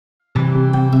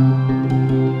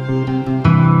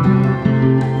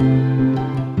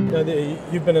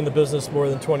you've been in the business more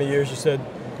than 20 years. You said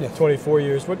Yes. 24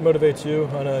 years. What motivates you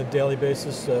on a daily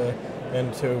basis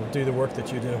and to do the work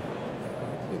that you do?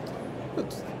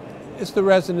 It's the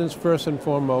residents first and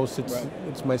foremost.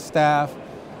 It's my staff,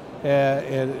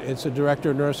 and it's a director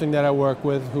of nursing that I work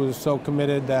with who's so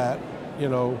committed that, you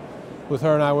know, with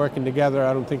her and I working together,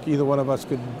 I don't think either one of us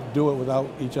could do it without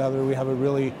each other. We have a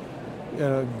really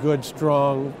good,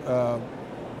 strong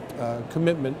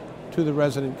commitment to the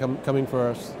resident coming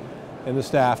first, and the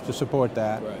staff to support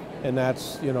that. Right. And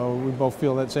that's, you know, we both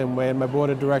feel that same way, and my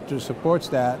board of directors supports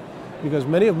that because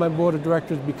many of my board of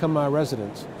directors become our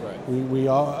residents. Right. We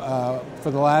all,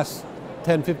 for the last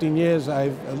 10, 15 years,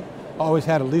 I've always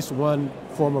had at least one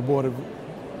former board of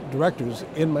directors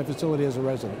in my facility as a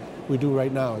resident. We do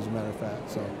right now, as a matter of fact.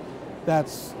 So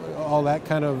that's all that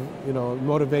kind of, you know,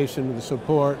 motivation, the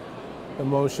support,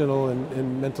 emotional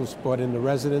and mental support in the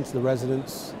residents. The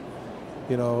residents,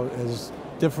 you know, as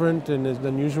different and as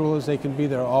unusual as they can be,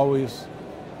 they're always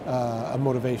a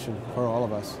motivation for all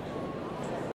of us.